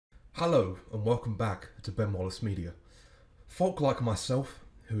Hello and welcome back to Wallis Media. Folk like myself,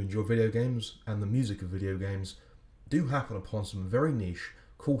 who enjoy video games and the music of video games, do happen upon some very niche,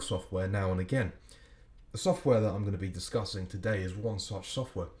 cool software now and again. The software that I'm going to be discussing today is one such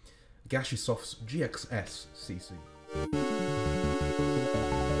software, Gashisoft's GXSCC.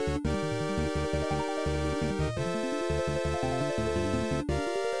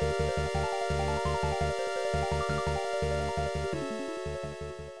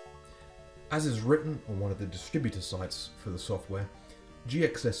 As is written on one of the distributor sites for the software,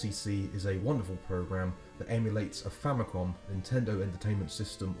 GXSCC is a wonderful program that emulates a Famicom Nintendo Entertainment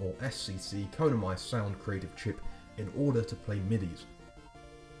System or SCC Konami sound creative chip in order to play MIDIs.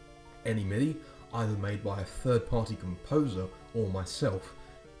 Any MIDI, either made by a third-party composer or myself,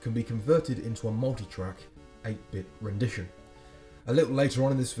 can be converted into a multi-track 8-bit rendition. A little later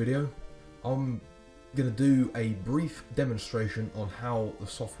on in this video, I'm going to do a brief demonstration on how the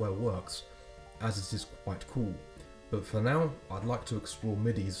software works, as it is quite cool. But for now, I'd like to explore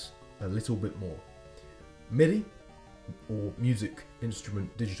MIDIs a little bit more. MIDI, or Music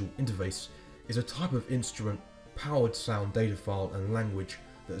Instrument Digital Interface, is a type of instrument powered sound data file and language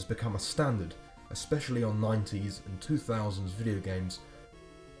that has become a standard, especially on 90s and 2000s video games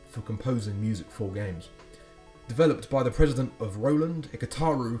for composing music for games. Developed by the president of Roland,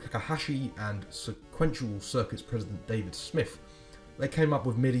 Ikataru Kakahashi, and Sequential Circuits president David Smith, they came up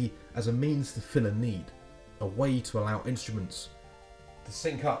with MIDI as a means to fill a need, a way to allow instruments to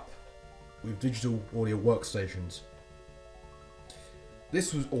sync up with digital audio workstations.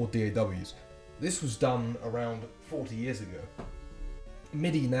 Or DAWs. This was done around 40 years ago.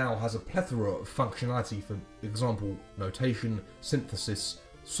 MIDI now has a plethora of functionality, for example, notation, synthesis,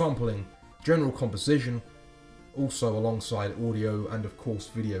 sampling, general composition, also alongside audio and of course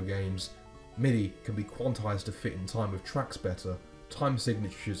video games. MIDI can be quantized to fit in time with tracks better, time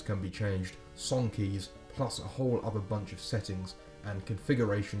signatures can be changed, song keys, plus a whole other bunch of settings and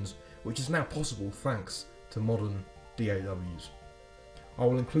configurations, which is now possible thanks to modern DAWs. I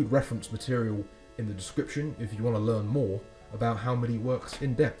will include reference material in the description if you want to learn more about how MIDI works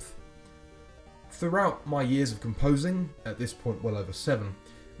in depth. Throughout my years of composing, at this point well over 7,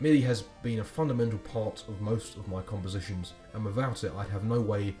 MIDI has been a fundamental part of most of my compositions, and without it I'd have no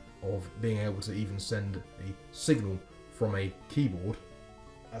way of being able to even send a signal from a keyboard,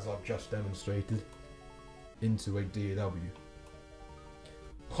 as I've just demonstrated, into a DAW.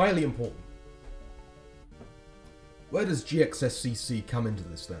 Highly important. Where does GXSCC come into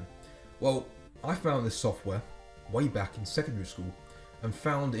this then? Well, I found this software way back in secondary school and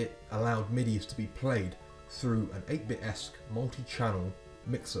found it allowed MIDIs to be played through an 8-bit-esque multi-channel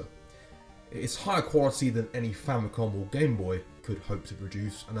mixer. It is higher quality than any Famicom or Game Boy could hope to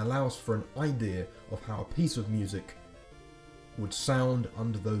produce and allows for an idea of how a piece of music would sound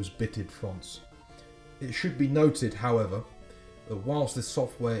under those bitted fonts. It should be noted, however, that whilst this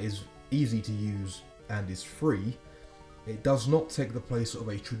software is easy to use and is free, it does not take the place of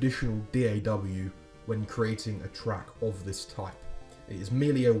a traditional DAW when creating a track of this type. It is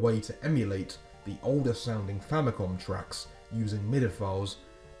merely a way to emulate the older sounding Famicom tracks using MIDI files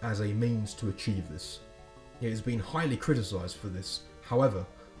as a means to achieve this. It has been highly criticised for this, however,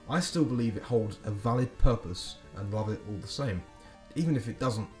 I still believe it holds a valid purpose and love it all the same. Even if it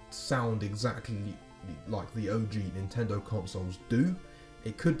doesn't sound exactly like the OG Nintendo consoles do,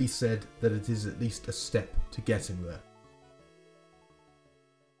 it could be said that it is at least a step to getting there.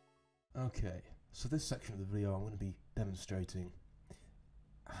 Okay, so this section of the video I'm going to be demonstrating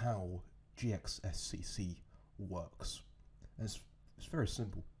how GXSCC works. It's very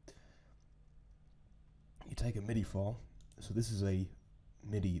simple. You take a MIDI file, so this is a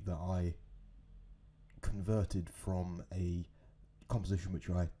MIDI that I converted from a composition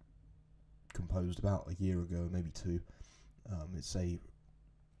which I composed about a year ago, maybe 2. It's a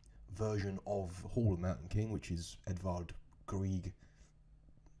version of Hall of Mountain King, which is Edvard Grieg,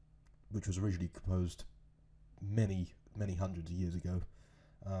 which was originally composed many hundreds of years ago.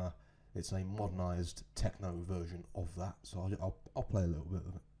 It's a modernized techno version of that, so I'll play a little bit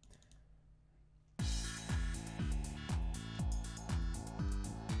of it.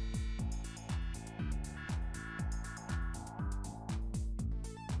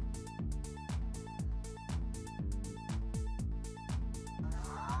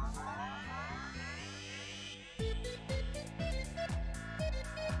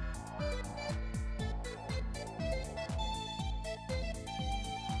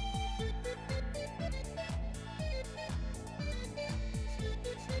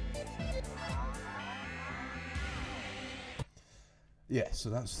 Yeah, so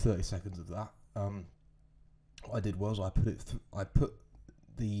that's 30 seconds of that. What I did was I put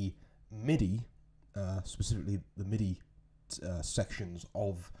the MIDI, specifically the MIDI sections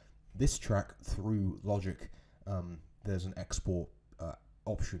of this track through Logic, there's an export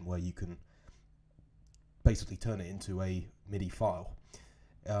option where you can basically turn it into a MIDI file.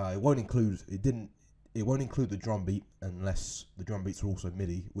 It won't include the drum beat unless the drum beats are also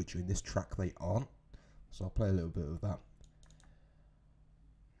MIDI, which in this track they aren't. So I'll play a little bit of that.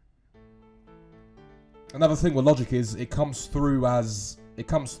 Another thing with Logic is it comes through as a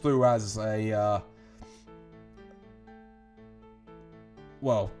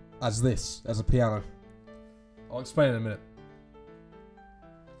well, as a piano. I'll explain in a minute.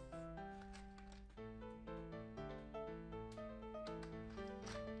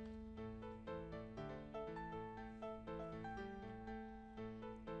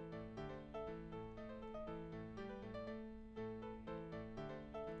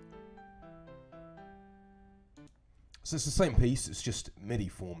 So it's the same piece, it's just MIDI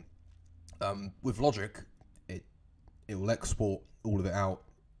form. With Logic, it will export all of it out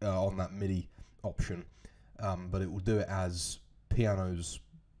on that MIDI option, but it will do it as pianos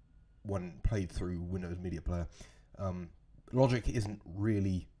when played through Windows Media Player. Logic isn't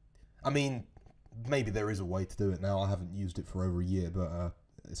really... I mean, maybe there is a way to do it now. I haven't used it for over a year, but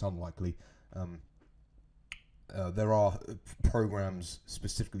it's unlikely. There are programs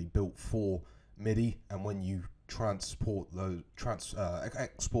specifically built for MIDI, and when you export those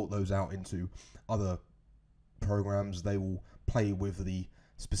out into other programs, they will play with the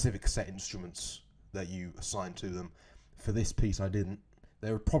specific set instruments that you assign to them. For this piece I didn't.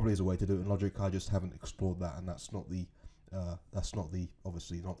 There probably is a way to do it in Logic, I just haven't explored that, and that's not the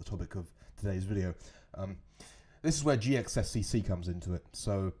obviously not the topic of today's video. This is where GXSCC comes into it.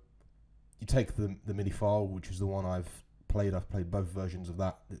 So you take the MIDI file, which is the one I've played both versions of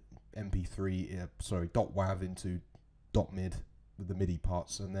that, MP3, .wav into .mid with the MIDI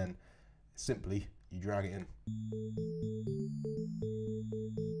parts, and then simply you drag it in.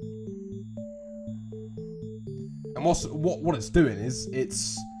 And what it's doing is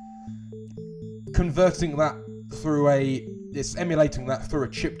it's converting that through it's emulating that through a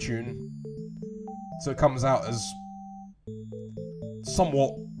chiptune, so it comes out as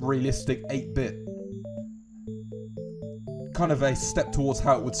somewhat realistic 8-bit. Kind of a step towards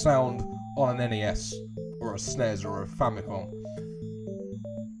how it would sound on an NES or a SNES or a Famicom.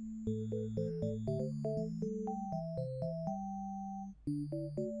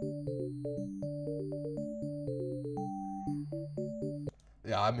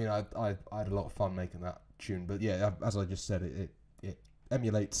 Yeah, I mean, I had a lot of fun making that tune, but yeah, as I just said, it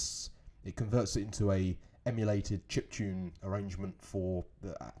emulates, it converts it into a emulated chiptune arrangement for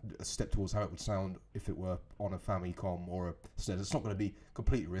a step towards how it would sound if it were on a Famicom or a SNES. It's not going to be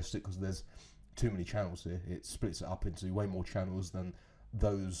completely realistic because there's too many channels here. It splits it up into way more channels than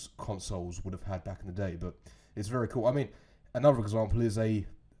those consoles would have had back in the day, but it's very cool. I mean, another example is a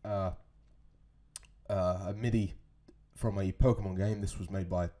MIDI from a Pokemon game. This was made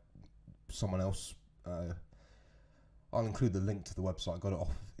by someone else. I'll include the link to the website. I got it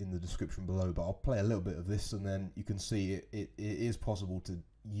off in the description below, but I'll play a little bit of this, and then you can see it is possible to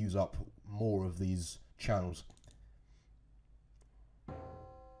use up more of these channels.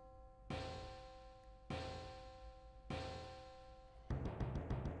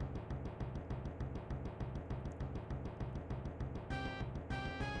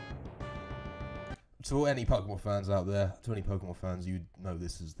 To any Pokemon fans out there, you know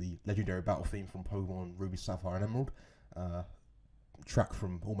this is the legendary battle theme from Pokemon Ruby, Sapphire and Emerald. Track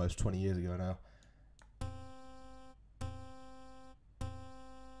from almost 20 years ago now.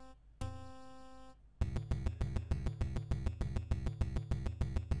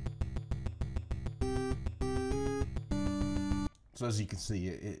 So as you can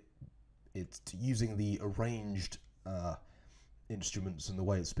see, it's using the arranged instruments and the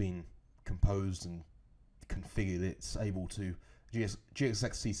way it's been composed and configured. It's able to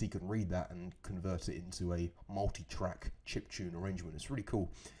GXSCC can read that and convert it into a multi-track chiptune arrangement. It's really cool.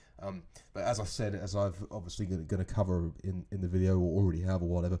 But as I said, as I've obviously going to cover in the video, or already have, or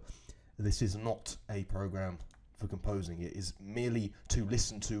whatever, this is not a program for composing. It is merely to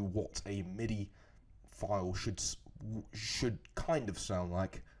listen to what a MIDI file should kind of sound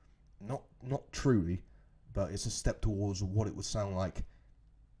like. Not truly, but it's a step towards what it would sound like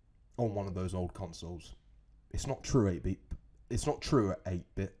on one of those old consoles. It's not true 8-bit. It's not true at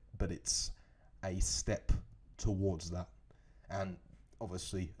 8-bit, but it's a step towards that. And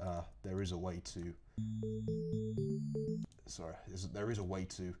obviously, there is a way to. There is a way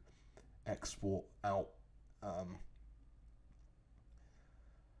to export out.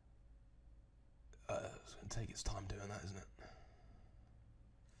 It's going to take its time doing that, isn't it?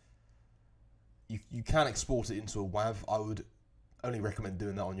 You can export it into a WAV. I would only recommend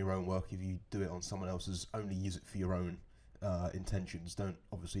doing that on your own work. If you do it on someone else's, only use it for your own intentions.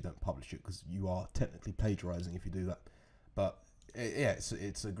 Obviously don't publish it, because you are technically plagiarizing if you do that. But yeah,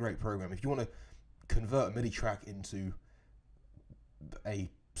 it's a great program. If you want to convert a MIDI track into a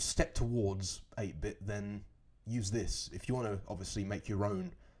step towards 8-bit, then use this. If you want to obviously make your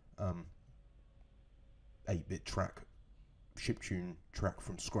own 8-bit track, chiptune track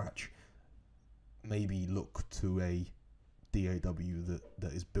from scratch, maybe look to a DAW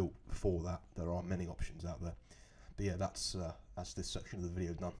that is built for that. There are many options out there. But yeah, that's this section of the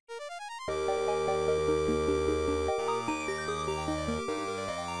video done.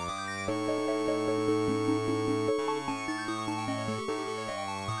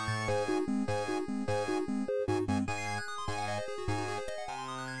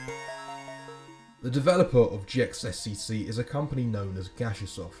 The developer of GXSCC is a company known as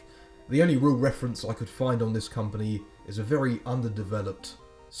Gashisoft. The only real reference I could find on this company is a very underdeveloped,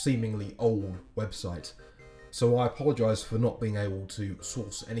 seemingly old website, so I apologise for not being able to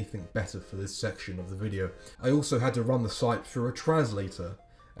source anything better for this section of the video. I also had to run the site through a translator,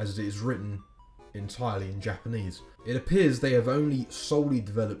 as it is written entirely in Japanese. It appears they have only solely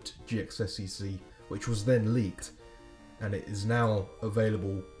developed GXSCC, which was then leaked, and it is now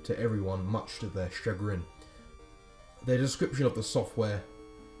available to everyone, much to their chagrin. Their description of the software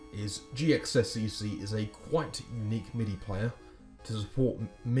is GXSCC is a quite unique MIDI player to support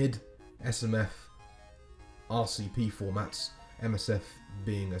MID, SMF, RCP formats, MSF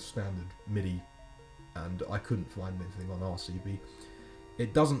being a standard MIDI, and I couldn't find anything on RCP.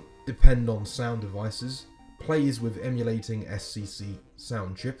 It doesn't depend on sound devices, plays with emulating SCC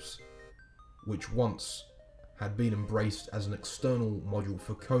sound chips, which once had been embraced as an external module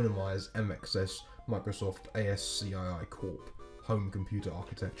for Konami's MXS Microsoft ASCII Corp home computer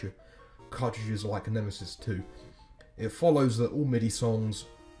architecture, cartridges like Nemesis 2. It follows that all MIDI songs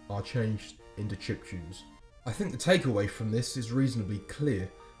are changed into chiptunes. I think the takeaway from this is reasonably clear.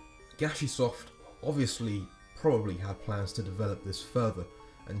 Gashisoft obviously probably had plans to develop this further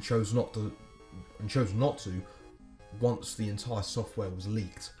and chose not to once the entire software was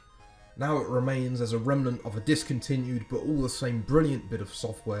leaked. Now it remains as a remnant of a discontinued but all the same brilliant bit of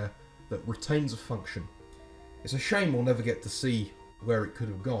software that retains a function. It's a shame we'll never get to see where it could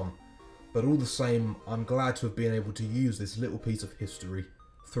have gone, but all the same I'm glad to have been able to use this little piece of history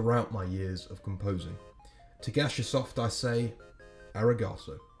throughout my years of composing. To Gashisoft I say,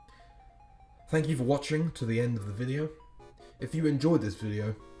 arigato. Thank you for watching to the end of the video. If you enjoyed this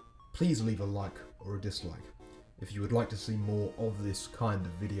video, please leave a like or a dislike. If you would like to see more of this kind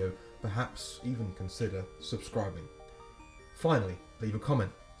of video, perhaps even consider subscribing. Finally, leave a comment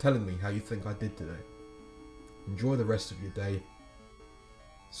telling me how you think I did today. Enjoy the rest of your day.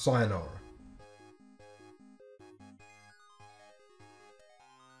 Sayonara.